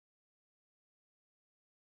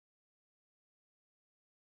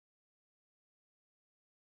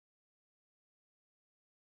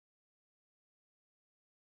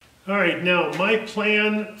All right, now my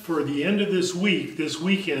plan for the end of this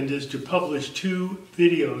weekend, is to publish 2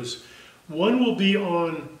 videos. One will be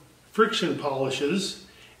on friction polishes,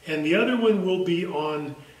 and the other one will be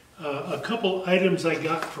on a couple items I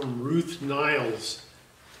got from Ruth Niles.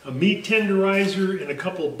 A meat tenderizer and a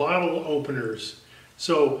couple bottle openers.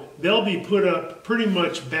 So they'll be put up pretty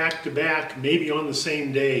much back to back, maybe on the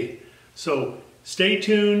same day. So stay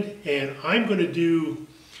tuned, and I'm going to do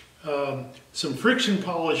some friction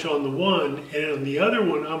polish on the one, and on the other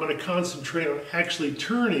one I'm going to concentrate on actually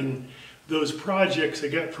turning those projects I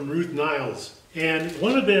got from Ruth Niles. And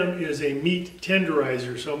one of them is a meat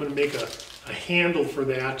tenderizer, so I'm going to make a handle for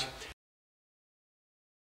that.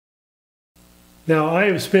 Now I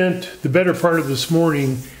have spent the better part of this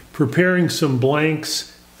morning preparing some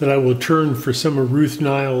blanks that I will turn for some of Ruth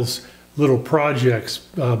Niles' little projects,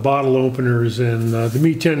 bottle openers and the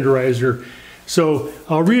meat tenderizer. So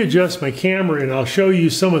I'll readjust my camera and I'll show you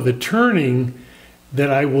some of the turning that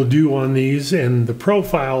I will do on these and the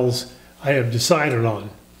profiles I have decided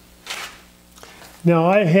on. Now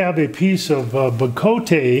I have a piece of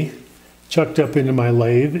bacote chucked up into my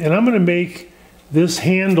lathe, and I'm going to make this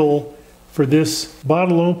handle for this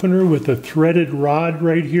bottle opener with a threaded rod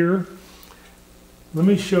right here. Let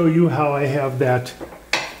me show you how I have that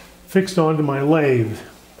fixed onto my lathe.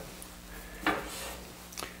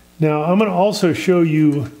 Now I'm going to also show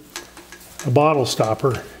you a bottle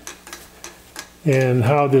stopper and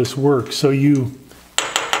how this works. So you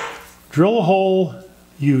drill a hole,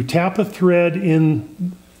 you tap a thread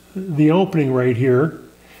in the opening right here,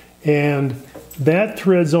 and that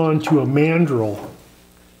threads onto a mandrel.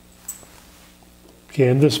 Okay,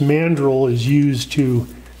 and this mandrel is used to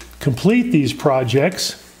complete these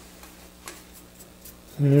projects.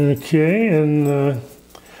 Okay, and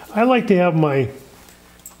I like to have my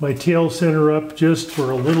tail center up just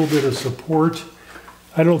for a little bit of support.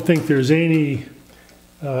 I don't think there's any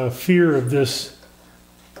fear of this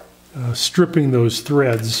stripping those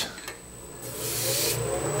threads.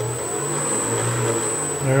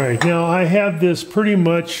 All right, now I have this pretty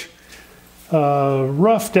much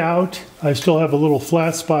roughed out. I still have a little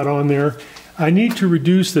flat spot on there. I need to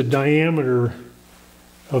reduce the diameter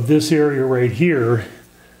of this area right here,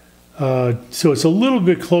 so it's a little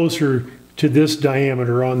bit closer to this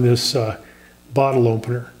diameter on this bottle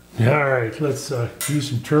opener. All right, let's do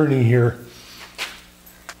some turning here.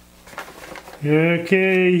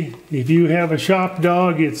 Okay, if you have a shop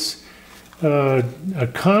dog, it's a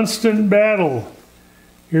constant battle.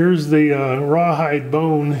 Here's the rawhide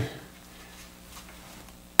bone.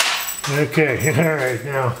 Okay, all right,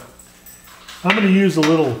 now I'm going to use a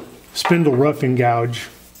little spindle roughing gouge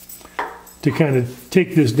to kind of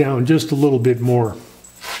take this down just a little bit more.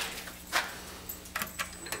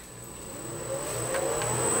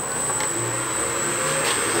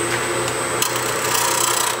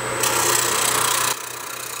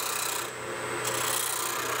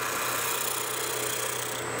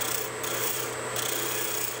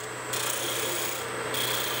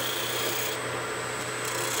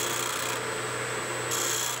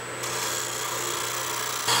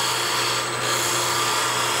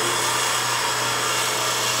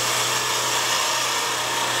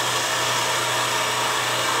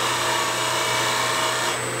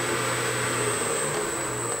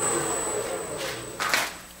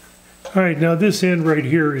 All right, now this end right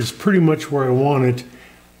here is pretty much where I want it.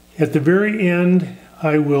 At the very end,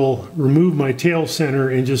 I will remove my tail center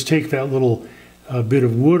and just take that little bit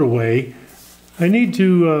of wood away. I need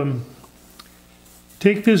to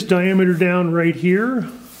take this diameter down right here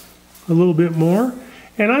a little bit more,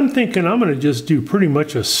 and I'm thinking I'm going to just do pretty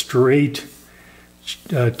much a straight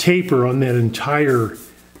taper on that entire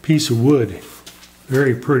piece of wood.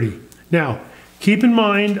 Very pretty. Now, keep in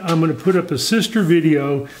mind, I'm going to put up a sister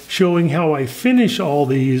video showing how I finish all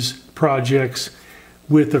these projects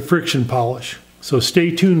with a friction polish. So stay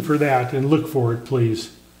tuned for that and look for it,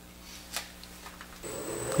 please.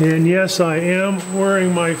 And yes, I am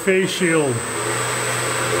wearing my face shield.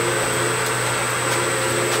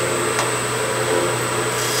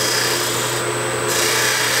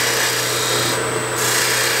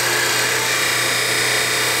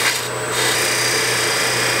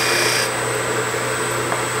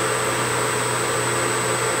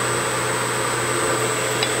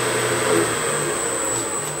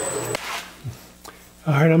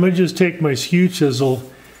 All right, I'm going to just take my skew chisel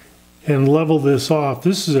and level this off.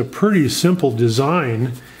 This is a pretty simple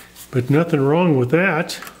design, but nothing wrong with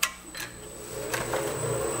that.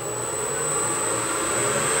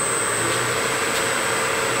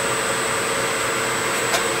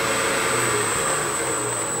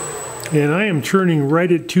 And I am turning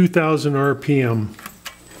right at 2,000 RPM.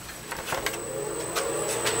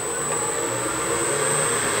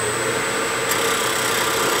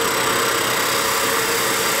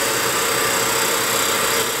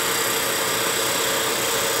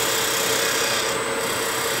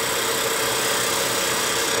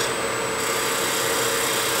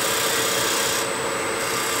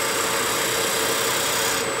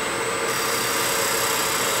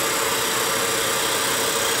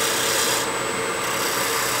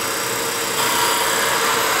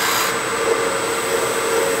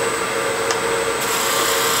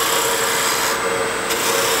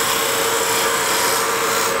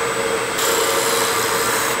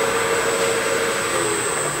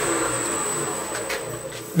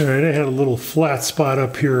 All right, I had a little flat spot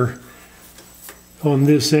up here on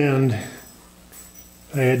this end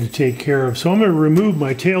I had to take care of. So I'm going to remove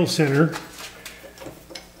my tail center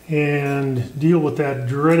and deal with that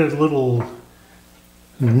dreaded little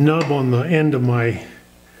nub on the end of my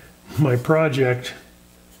project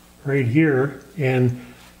right here. And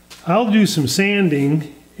I'll do some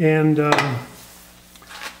sanding, and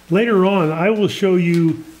later on I will show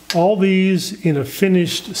you all these in a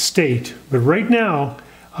finished state. But right now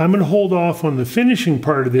I'm going to hold off on the finishing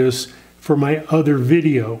part of this for my other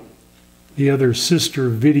video, the other sister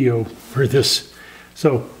video for this.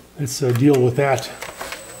 So let's deal with that.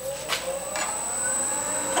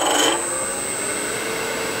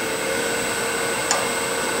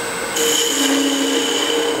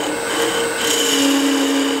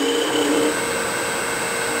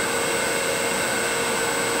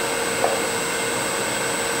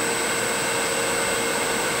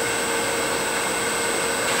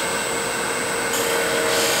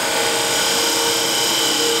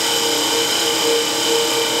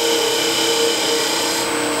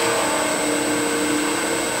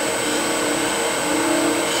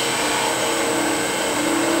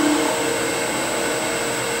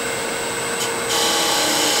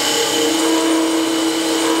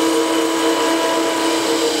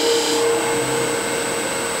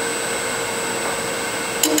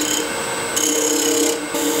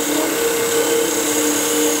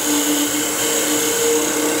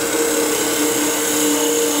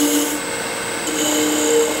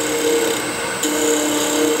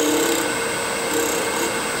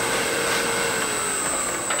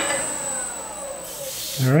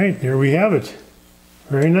 All right, there we have it.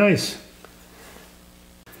 Very nice.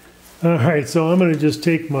 All right, so I'm going to just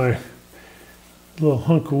take my little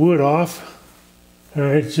hunk of wood off. All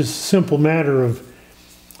right, it's just a simple matter of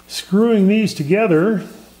screwing these together.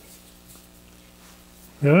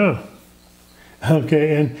 Yeah.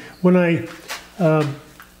 Okay, and when I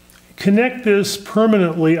connect this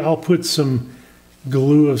permanently, I'll put some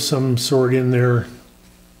glue of some sort in there.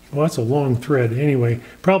 Well, that's a long thread. Anyway,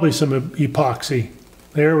 probably some epoxy.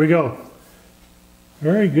 There we go.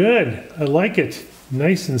 Very good. I like it.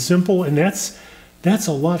 Nice and simple, and that's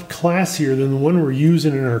a lot classier than the one we're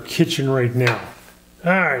using in our kitchen right now.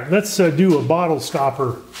 All right, let's do a bottle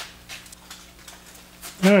stopper.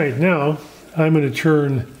 All right, now I'm going to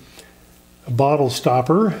turn a bottle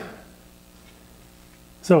stopper.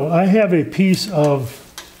 So I have a piece of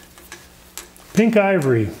pink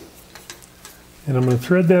ivory, and I'm going to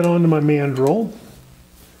thread that onto my mandrel.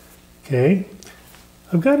 Okay.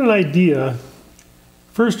 I've got an idea,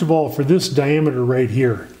 first of all, for this diameter right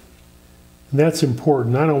here. And that's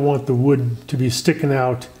important. I don't want the wood to be sticking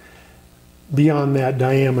out beyond that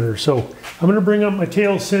diameter. So I'm going to bring up my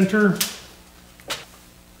tail center.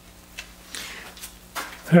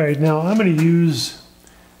 All right, now I'm going to use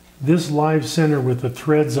this live center with the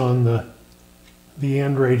threads on the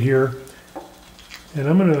end right here. And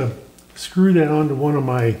I'm going to screw that onto one of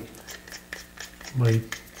my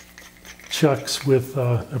chucks with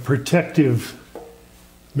a protective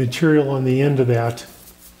material on the end of that.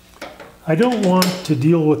 I don't want to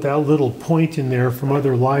deal with that little point in there from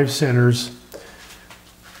other live centers.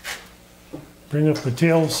 Bring up the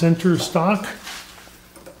tail center stock.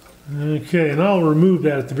 Okay, and I'll remove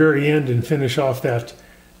that at the very end and finish off that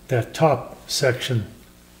top section.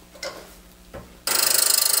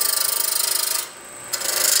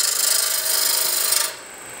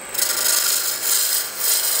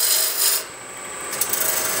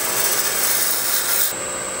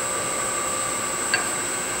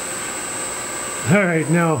 All right,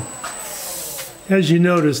 now, as you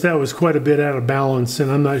notice, that was quite a bit out of balance,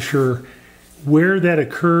 and I'm not sure where that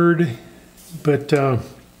occurred, but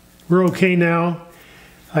we're okay now.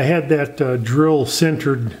 I had that drill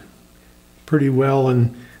centered pretty well,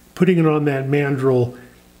 and putting it on that mandrel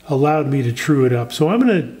allowed me to true it up. So I'm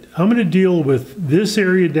gonna deal with this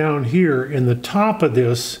area down here in the top of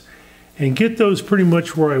this and get those pretty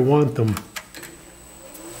much where I want them.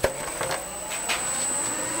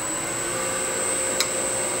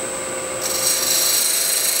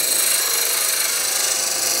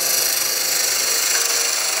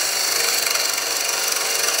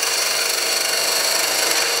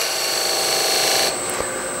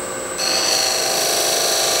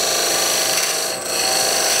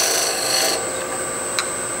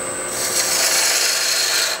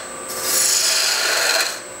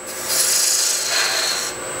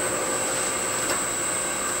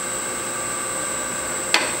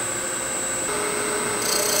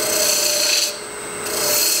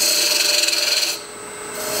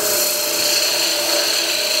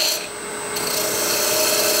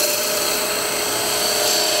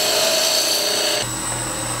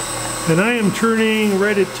 And I am turning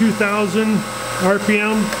right at 2,000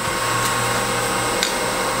 RPM.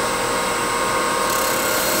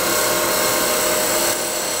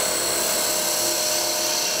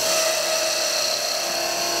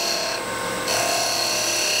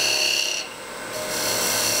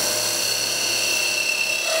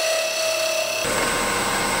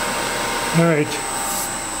 All right,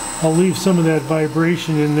 I'll leave some of that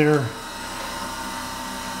vibration in there.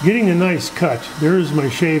 Getting a nice cut. There's my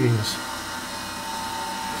shavings.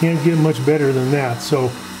 Can't get much better than that. So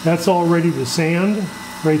that's all ready to sand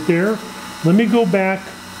right there. Let me go back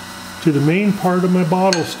to the main part of my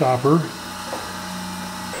bottle stopper.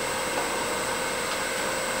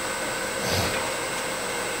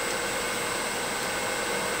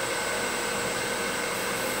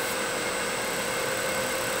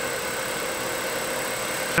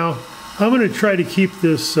 Now, I'm going to try to keep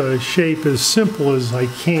this shape as simple as I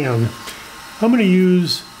can. I'm going to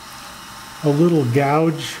use a little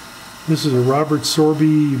gouge. This is a Robert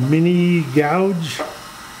Sorby mini gouge.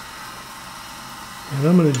 And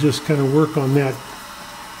I'm going to just kind of work on that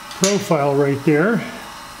profile right there.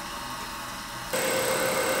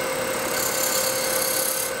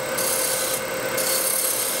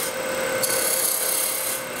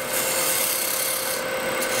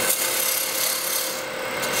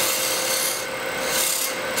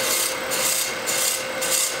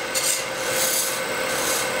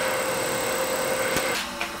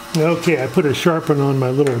 Okay, I put a sharpen on my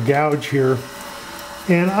little gouge here.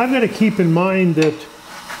 And I've got to keep in mind that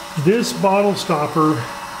this bottle stopper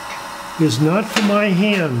is not for my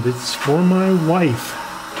hand, it's for my wife.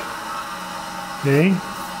 Okay?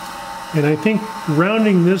 And I think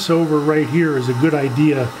rounding this over right here is a good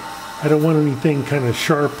idea. I don't want anything kind of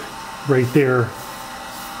sharp right there.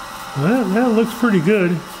 Well, that looks pretty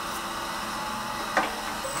good.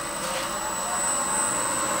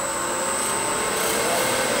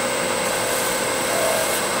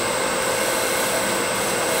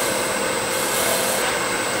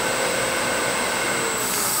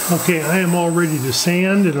 Okay, I am all ready to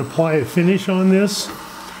sand and apply a finish on this.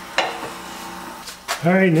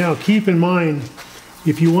 All right, now keep in mind,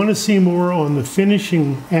 if you want to see more on the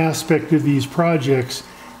finishing aspect of these projects,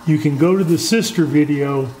 you can go to the sister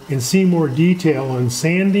video and see more detail on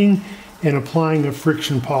sanding and applying a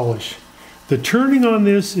friction polish. The turning on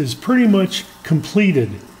this is pretty much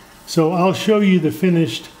completed, so I'll show you the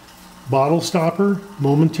finished bottle stopper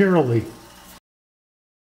momentarily.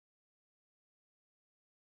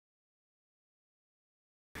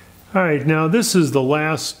 All right, now this is the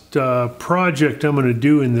last project I'm going to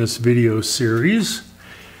do in this video series.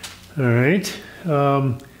 All right,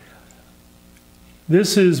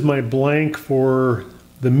 this is my blank for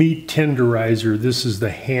the Meat Tenderizer. This is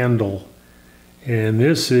the handle, and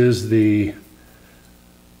this is the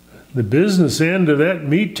business end of that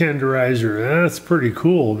meat tenderizer. That's pretty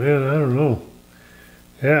cool, man. I don't know.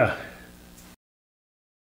 Yeah.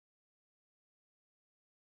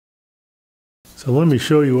 So let me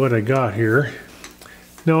show you what I got here.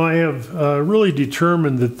 Now I have really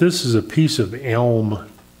determined that this is a piece of elm.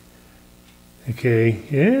 Okay,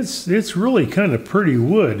 it's really kind of pretty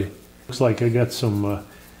wood. Looks like I got some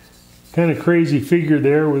kind of crazy figure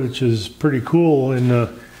there, which is pretty cool. And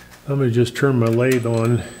I'm going to just turn my lathe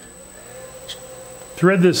on.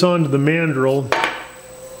 Thread this onto the mandrel.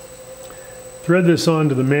 Thread this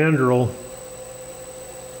onto the mandrel.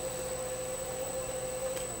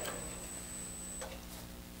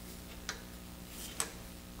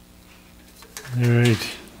 All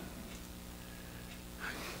right.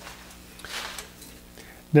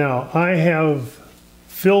 Now I have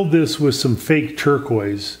filled this with some fake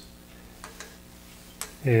turquoise,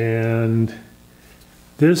 and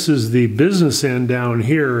this is the business end down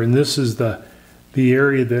here, and this is the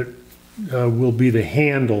area that will be the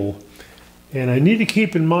handle. And I need to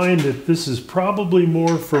keep in mind that this is probably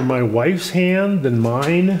more for my wife's hand than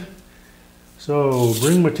mine. So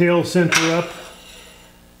bring my tail center up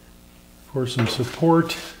for some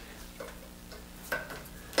support.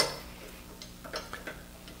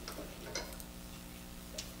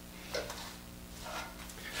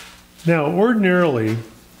 Now, ordinarily,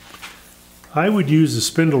 I would use a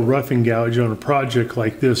spindle roughing gouge on a project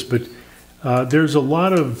like this, but there's a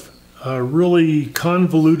lot of really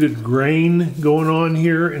convoluted grain going on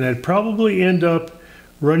here, and I'd probably end up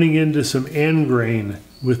running into some end grain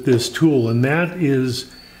with this tool, and that is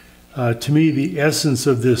to me the essence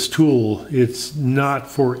of this tool. It's not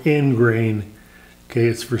for end grain, okay,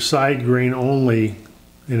 it's for side grain only,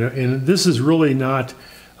 and this is really not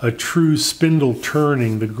a true spindle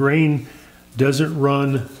turning. The grain doesn't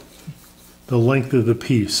run the length of the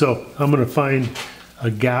piece. So I'm going to find a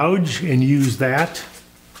gouge and use that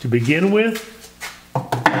to begin with.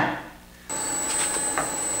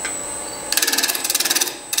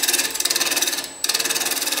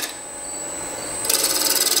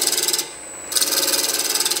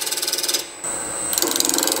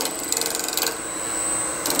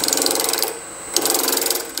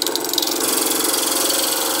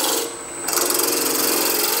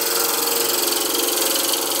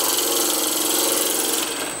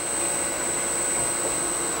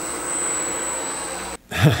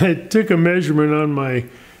 I took a measurement on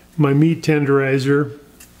my meat tenderizer.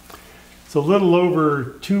 It's a little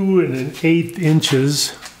over 2 1/8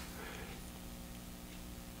 inches,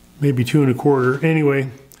 maybe 2 1/4. Anyway,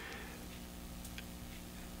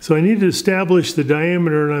 so I need to establish the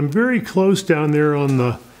diameter, and I'm very close down there on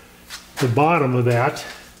the bottom of that.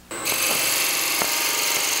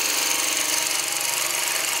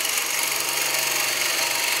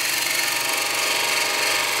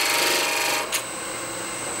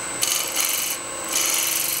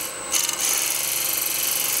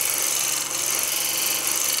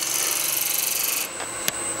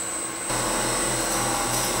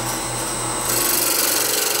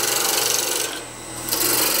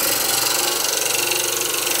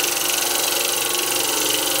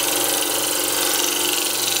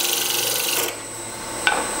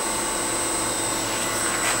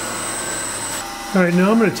 All right,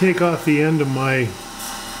 now I'm going to take off the end of my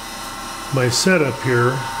setup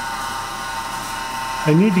here.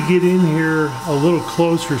 I need to get in here a little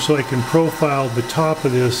closer so I can profile the top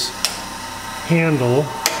of this handle.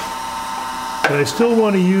 But I still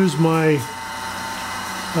want to use my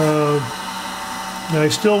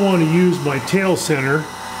tail center,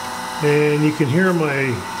 and you can hear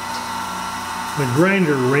my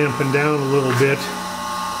grinder ramping down a little bit.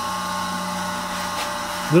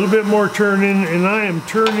 A little bit more turning, and I am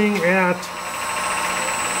turning at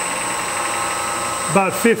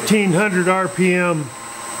about 1500 RPM.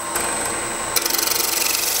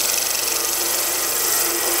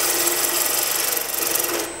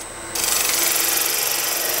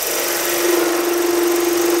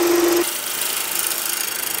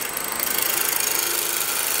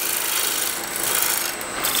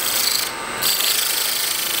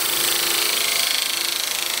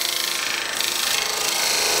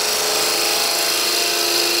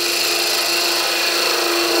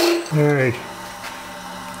 Alright,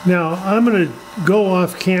 now I'm going to go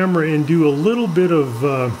off camera and do a little bit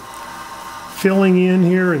of filling in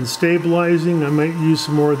here and stabilizing. I might use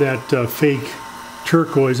some more of that fake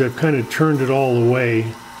turquoise. I've kind of turned it all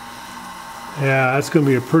away. Yeah, that's going to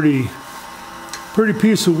be a pretty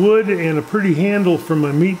piece of wood and a pretty handle for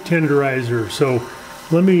my meat tenderizer. So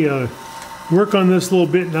let me work on this a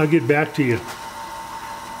little bit and I'll get back to you.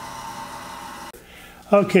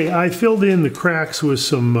 Okay, I filled in the cracks with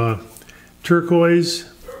some turquoise.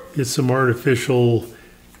 Get some artificial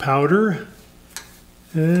powder.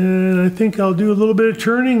 And I think I'll do a little bit of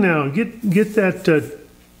turning now. Get that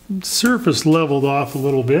surface leveled off a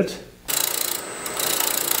little bit.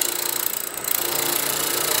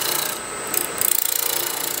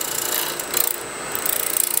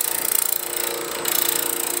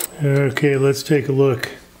 Okay, let's take a look.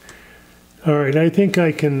 All right, I think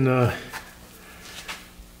I can...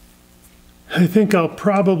 I think I'll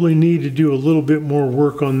probably need to do a little bit more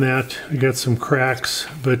work on that. I got some cracks,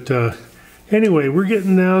 but anyway, we're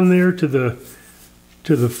getting down there to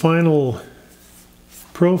the final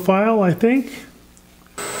profile, I think.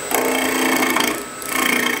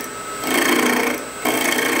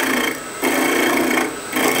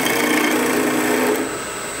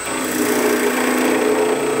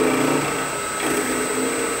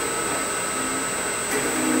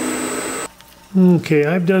 Okay,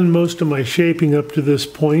 I've done most of my shaping up to this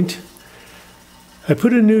point. I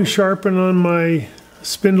put a new sharpen on my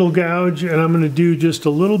spindle gouge, and I'm going to do just a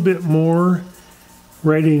little bit more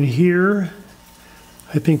right in here.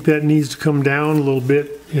 I think that needs to come down a little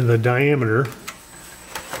bit in the diameter.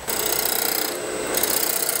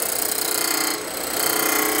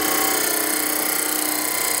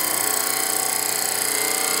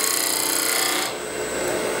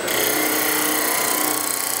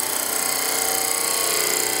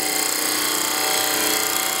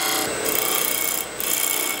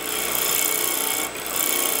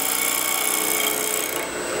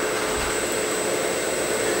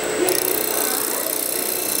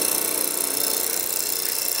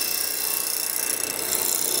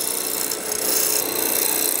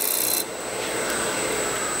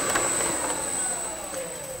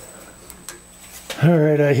 All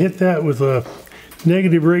right, I hit that with a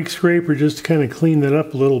negative rake scraper just to kind of clean that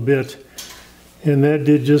up a little bit. And that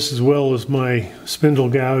did just as well as my spindle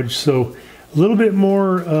gouge. So a little bit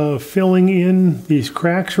more filling in these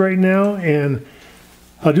cracks right now, and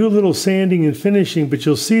I'll do a little sanding and finishing, but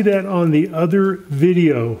you'll see that on the other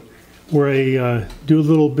video where I do a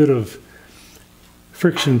little bit of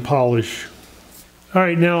friction polish. All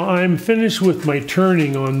right, now I'm finished with my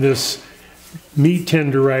turning on this meat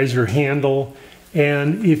tenderizer handle,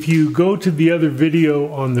 and if you go to the other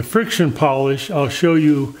video on the friction polish, I'll show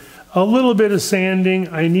you a little bit of sanding.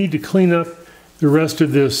 I need to clean up the rest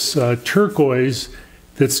of this turquoise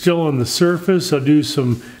that's still on the surface. I'll do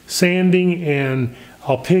some sanding, and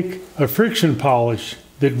I'll pick a friction polish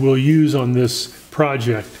that we'll use on this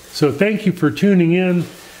project. So thank you for tuning in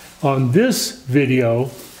on this video,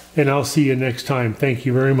 and I'll see you next time. Thank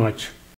you very much.